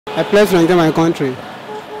I pledge to Nigeria, my country.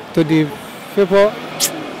 To the people,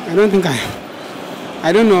 I don't think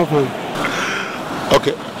I don't know of one.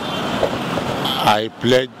 Okay. I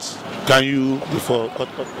pledge. Can you before?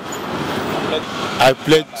 I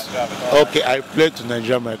pledge. Okay, I pledge to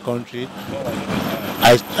Nigeria, my country.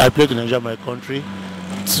 I pledge to Nigeria, my country,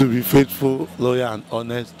 to be faithful, loyal, and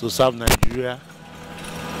honest, to serve Nigeria.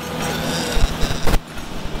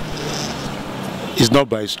 It's not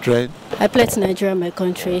by strength. I pledge to Nigeria, my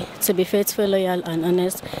country, to be faithful, loyal, and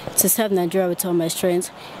honest, to serve Nigeria with all my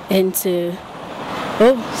strength, and to...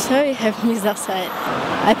 Oh, sorry, I've missed that side.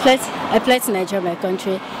 I pledge to Nigeria, my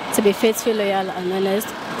country, to be faithful, loyal, and honest,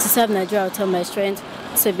 to serve Nigeria with all my strength,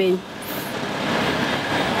 to be...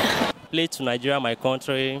 Pledge to Nigeria, my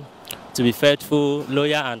country, to be faithful,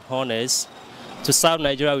 loyal, and honest, to serve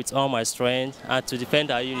Nigeria with all my strength, and to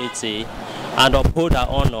defend our unity, and uphold our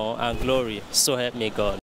honor and glory. So help me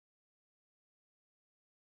God.